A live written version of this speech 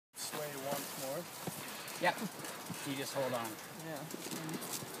Yep. You just hold on.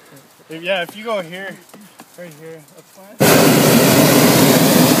 Yeah, if you go here, right here, that's fine.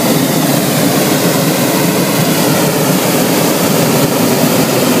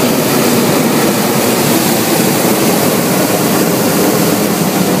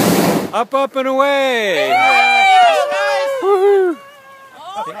 Up, up, and away! Oh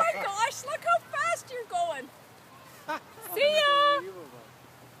my gosh, look how fast you're going. See ya!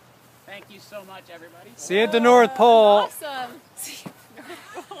 Thank you so much, everybody. See you at the North Pole. Awesome. So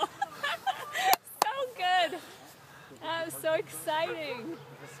good. That was so exciting.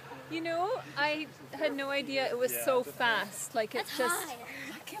 You know, I had no idea it was so fast. Like it's just,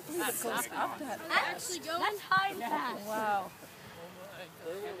 I can't believe it goes up that fast. That's high and fast. Wow.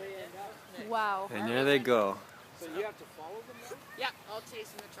 Wow. And there they go. So you have to follow them now? Yeah, I'll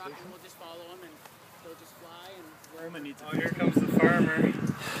chase in the truck and we'll just follow them and they'll just fly and Freeman needs. Oh, here comes the farmer.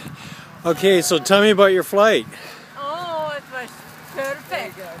 Okay, so tell me about your flight. Oh, it was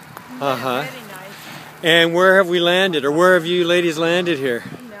perfect. Uh-huh. Very nice. And where have we landed, or where have you ladies landed here?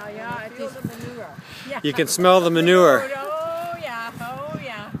 No, yeah, it is manure. Yeah. You can smell the manure. Oh yeah, oh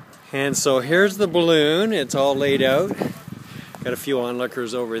yeah. And so here's the balloon. It's all laid out. Got a few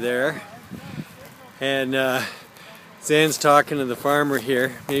onlookers over there. And Zan's talking to the farmer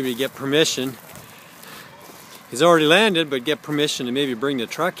here, maybe to get permission. He's already landed, but get permission to maybe bring the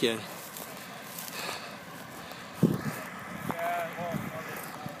truck in.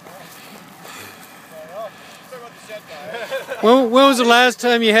 When was the last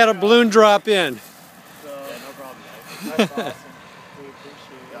time you had a balloon drop in? No problem. That's awesome. We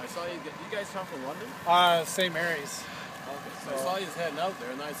appreciate it. I saw you guys come from London? St. Mary's. Okay. So I saw you heading out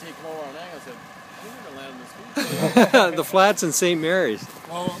there, and I see you come over on an angle. I said, "You're going to land in this field." The flats in St. Mary's.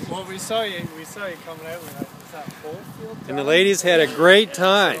 Well, we saw you coming out. Was that full field? And the ladies had a great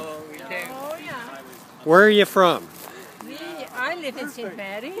time. So we came. Oh yeah. Where are you from? I live in St.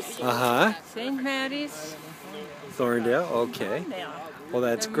 Mary's. Uh-huh. St. Mary's. Thorndale, okay. Yeah. Well,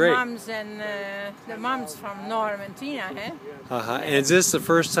 that's great. The mom's from Normantina, eh? Uh-huh. And is this the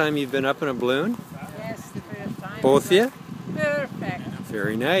first time you've been up in a balloon? Yes, the first time. Both of you? Perfect.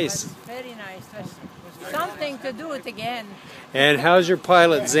 Very nice. Very nice. That's something to do it again. And how's your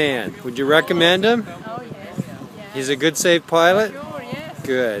pilot, Zan? Would you recommend him? Oh yes. Yes. He's a good, safe pilot? Sure, yes.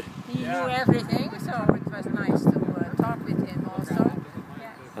 Good. He knew everything, so it was nice to talk with him also.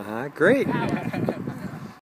 Yeah. Uh-huh. Great.